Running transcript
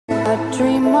a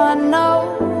dream I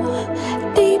know.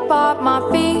 Deep up my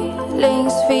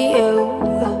feelings for you.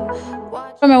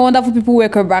 From my wonderful people,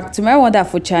 welcome back to my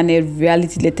wonderful channel,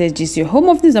 Reality Latest Gist, your home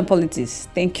of news and politics.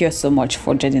 Thank you so much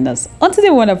for joining us on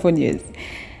today's wonderful news.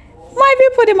 My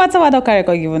people, the matter what I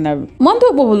given now.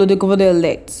 Okpebholo, the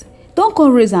governor-elect, don't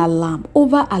come raise an alarm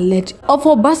over alleged of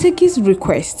Obaseki's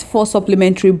request for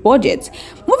supplementary budget.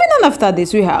 Moving on after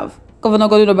this, we have Governor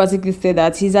Obaseki said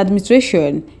that his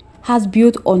administration has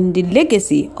built on the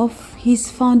legacy of his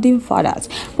founding fathers.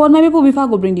 But my people, before I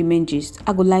go bring the main gist,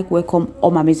 I would like welcome all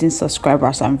my amazing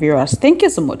subscribers and viewers. Thank you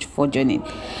so much for joining.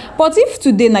 But if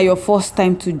today now your first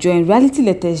time to join Reality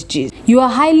Latest Gist, you are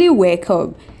highly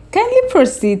welcome. Kindly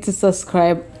proceed to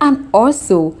subscribe and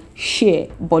also share.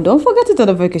 But don't forget to turn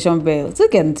the notification bell to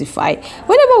get notified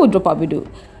whenever we drop a video.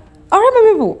 Alright my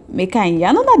people, make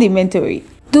another the mentory.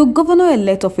 The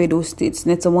governor-elect of Edo State,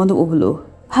 Okpebholo,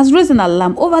 has raised an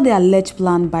alarm over the alleged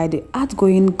plan by the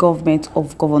outgoing government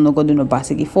of Governor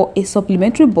Obaseki for a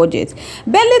supplementary budget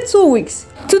barely 2 weeks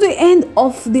to the end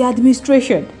of the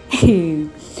administration. My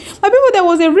people, there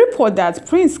was a report that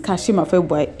Prince Kashim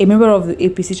Afeboy, a member of the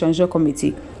APC Transition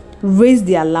Committee, raised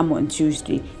the alarm on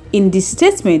Tuesday in the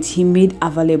statement he made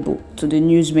available to the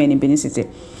newsmen in Benin City.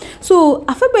 So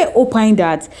Afeboy opined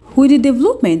that with the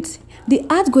development, the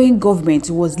outgoing government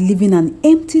was leaving an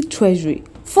empty treasury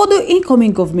for the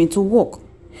incoming government to work.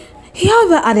 He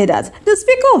however added that the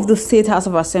Speaker of the State House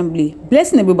of Assembly,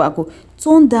 Blessing Ebubako,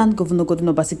 turned down Governor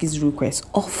Obaseki's request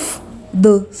of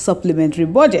the supplementary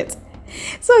budget.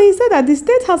 So he said that the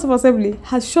State House of Assembly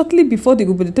has shortly before the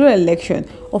gubernatorial election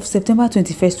of September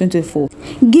 21st, 2024,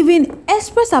 given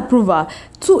express approval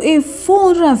to a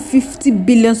 450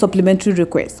 billion supplementary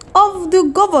request of the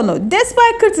governor,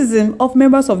 despite criticism of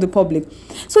members of the public.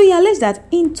 So he alleged that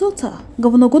in total,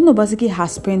 Governor Obaseki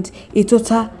has spent a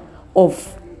total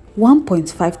of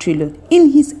 1.5 trillion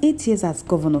in his 8 years as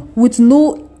governor with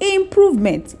no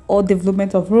improvement or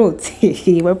development of roads.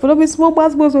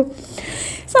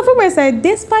 So Afeboy said,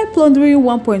 despite plundering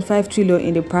 1.5 trillion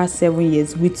in the past 7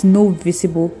 years with no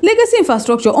visible legacy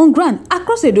infrastructure on ground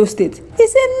across Edo State, he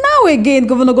said now again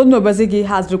Governor Obaseki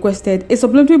has requested a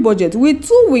supplementary budget with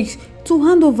 2 weeks to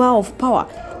hand over of power.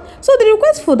 So the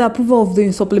request for the approval of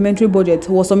the supplementary budget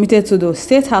was submitted to the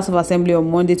State House of Assembly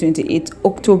on Monday 28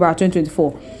 October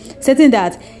 2024, stating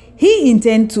that he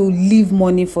intends to leave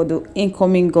money for the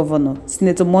incoming governor,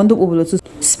 Senator Okpebholo, to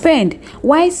spend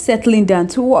while settling down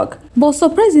to work. But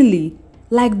surprisingly,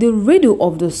 like the radio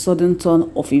of the sudden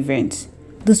turn of events,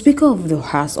 the Speaker of the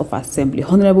House of Assembly,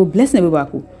 Honorable Blessing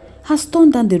Ebubako, has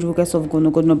turned down the request of Governor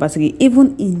Obaseki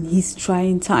even in his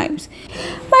trying times.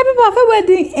 My people, Afeboy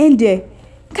didn't end there.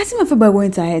 Afeboy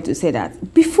went ahead to say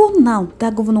that before now,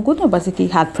 that Governor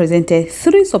Obaseki had presented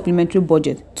 3 supplementary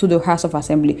budgets to the House of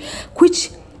Assembly,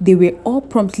 which they were all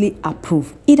promptly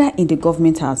approved, either in the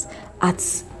government house at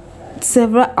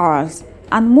several hours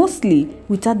and mostly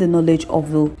without the knowledge of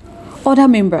the other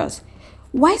members.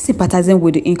 Why sympathizing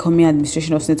with the incoming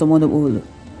administration of Senator Okpebholo?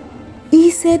 He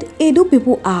said Edo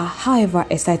people are, however,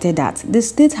 excited that the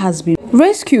state has been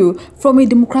rescued from a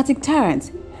democratic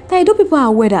tyrant. The Edo people are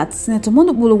aware that Senator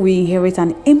Okpebholo will inherit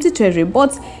an empty treasury,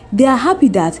 but they are happy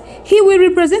that he will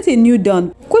represent a new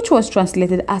dawn, which was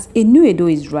translated as a new Edo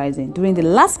is rising during the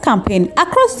last campaign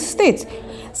across the state.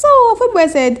 So Afeboy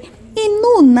said, he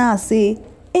know now say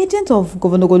agents of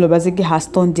Governor Obaseki has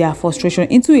turned their frustration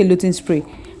into a looting spree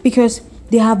because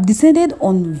they have descended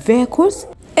on vehicles,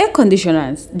 air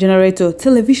conditioners, generator,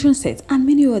 television sets, and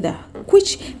many other,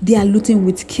 which they are looting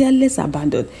with careless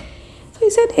abandon. He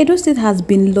said Edo State has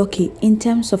been lucky in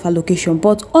terms of allocation,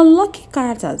 but unlucky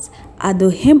characters at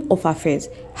the helm of affairs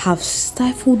have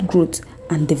stifled growth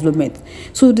and development.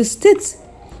 So the state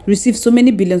received so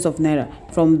many billions of naira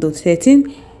from the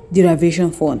 13 derivation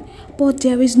fund, but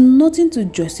there is nothing to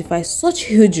justify such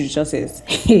huge resources.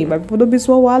 Hey, my people, don't be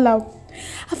so Wàhàla.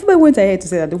 Afeboy went ahead to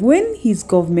say that when his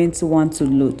government want to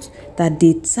load, that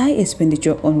they tie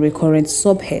expenditure on recurrent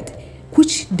subhead,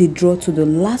 which they draw to the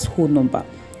last whole number.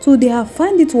 So they have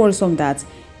found it worrisome that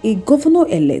a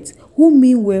governor-elect who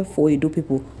mean well for Edo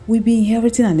people will be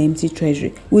inheriting an empty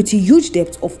treasury with a huge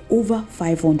debt of over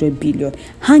 500 billion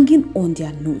hanging on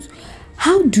their nose.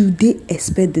 How do they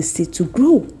expect the state to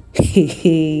grow? My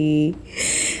people,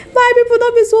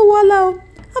 don't be so Wàhàla.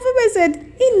 Afeboy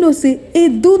said he knows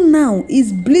Edo now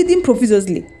is bleeding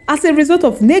profusely as a result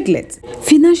of neglect,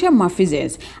 financial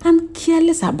malfeasance, and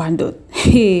careless abandon.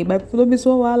 Hey, my people, don't be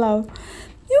so Wàhàla.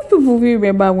 You people will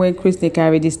remember when Chris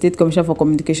Nekari, the State Commissioner for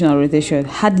Communication and Orientation,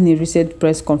 had in a recent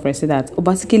press conference said that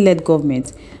Obaseki-led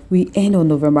government will end on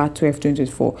November 12,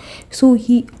 2024. So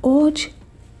he urged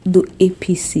the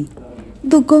APC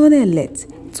the governor-elect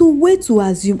to wait to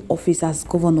assume office as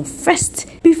governor first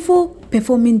before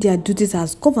performing their duties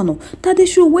as governor, that they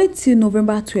should wait till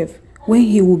November 12th when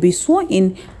he will be sworn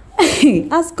in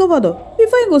as governor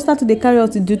before he go start to carry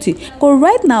out the duty. Because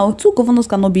right now, two governors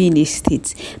cannot be in a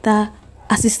state. That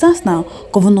as it stands now,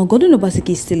 Governor Obaseki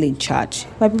is still in charge.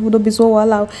 My people don't be so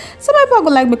wàhàla. Some people go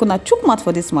like make una chook mouth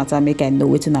for this matter, make I know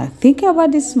what you think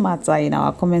about this matter in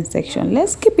our comment section.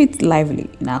 Let's keep it lively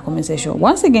in our comment section.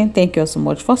 Once again, thank you all so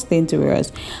much for staying to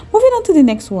us. Moving on to the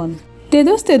next one. The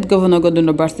Edo State Governor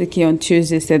Obaseki on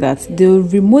Tuesday said that the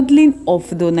remodeling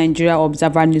of the Nigeria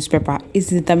Observer newspaper is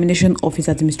the determination of his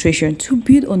administration to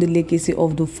build on the legacy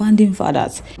of the founding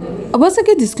fathers.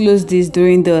 Obaseki disclosed this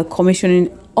during the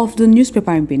commissioning of the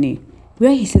newspaper in Benin,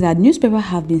 where he said that newspapers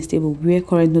have been stable where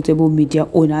current notable media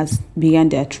owners began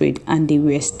their trade and they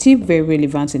were still very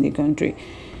relevant in the country.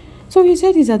 So he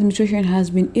said his administration has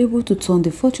been able to turn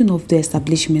the fortune of the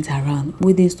establishment around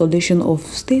with the installation of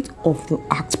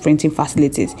state-of-the-art printing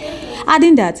facilities,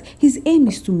 adding that his aim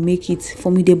is to make it a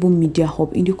formidable media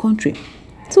hub in the country.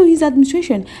 So his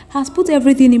administration has put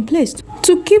everything in place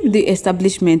to keep the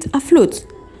establishment afloat.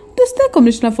 The State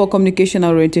Commissioner for Communication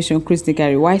and Orientation, Chris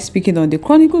Negari, while speaking on the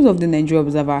Chronicles of the Nigeria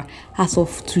Observer as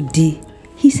of today,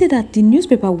 he said that the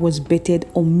newspaper was dated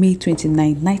on May 29,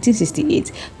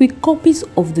 1968, with copies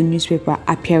of the newspaper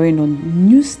appearing on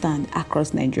newsstands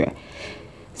across Nigeria.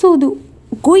 So,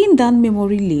 going down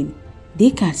memory lane,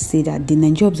 they can say that the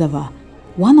Nigeria Observer,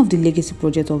 one of the legacy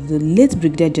projects of the late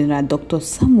Brigadier General Dr.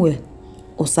 Samuel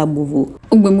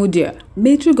Okpebholo,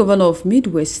 military governor of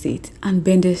Midwest State and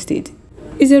Bender State,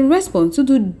 is a response to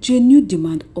the genuine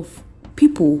demand of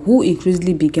people who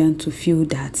increasingly began to feel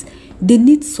that they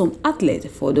need some outlet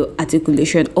for the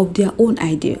articulation of their own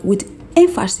idea with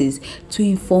emphasis to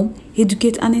inform,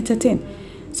 educate, and entertain.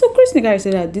 So Chris Negari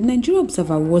said that the Nigeria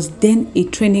Observer was then a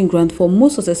training ground for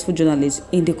most successful journalists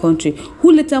in the country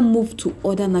who later moved to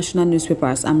other national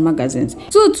newspapers and magazines.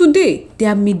 So today, they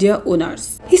are media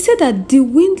owners. He said that the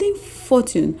dwindling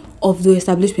fortune of the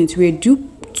establishment were due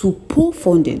to poor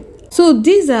funding. So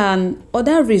these and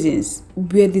other reasons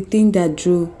were the thing that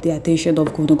drew the attention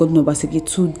of Governor Obaseki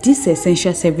to this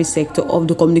essential service sector of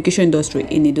the communication industry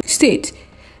in Edo State.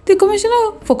 The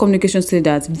Commissioner for Communication said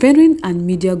that veteran and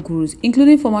media gurus,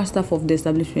 including former staff of the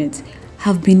establishment,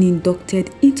 have been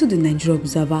inducted into the Nigeria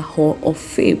Observer Hall of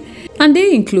Fame. And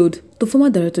they include the former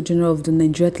Director General of the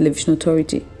Nigeria Television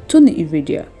Authority, Tony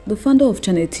Iradia, the founder of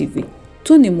Channel TV,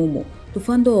 Tony Momo, the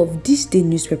founder of This Day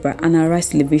newspaper and Arise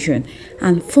Television,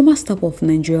 and former staff of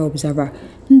Nigeria Observer,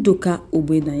 Ndoka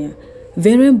Obenaya,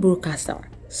 veteran broadcaster,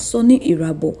 Sonny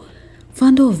Irabo,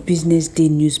 founder of Business Day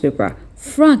newspaper,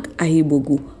 Frank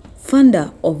Ahibogu,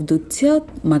 founder of the Tell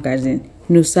magazine,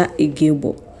 Nusa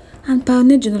Egebo, and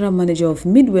pioneer general manager of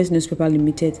Midwest Newspaper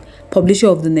Limited, publisher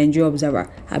of the Nigeria Observer,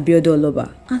 Abiodun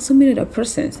Oloba, and so many other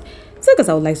persons. So guys,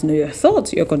 I would like to know your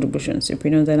thoughts, your contributions, your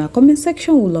opinions in our comment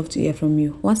section. We'd love to hear from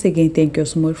you. Once again, thank you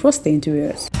so much for staying to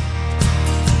us.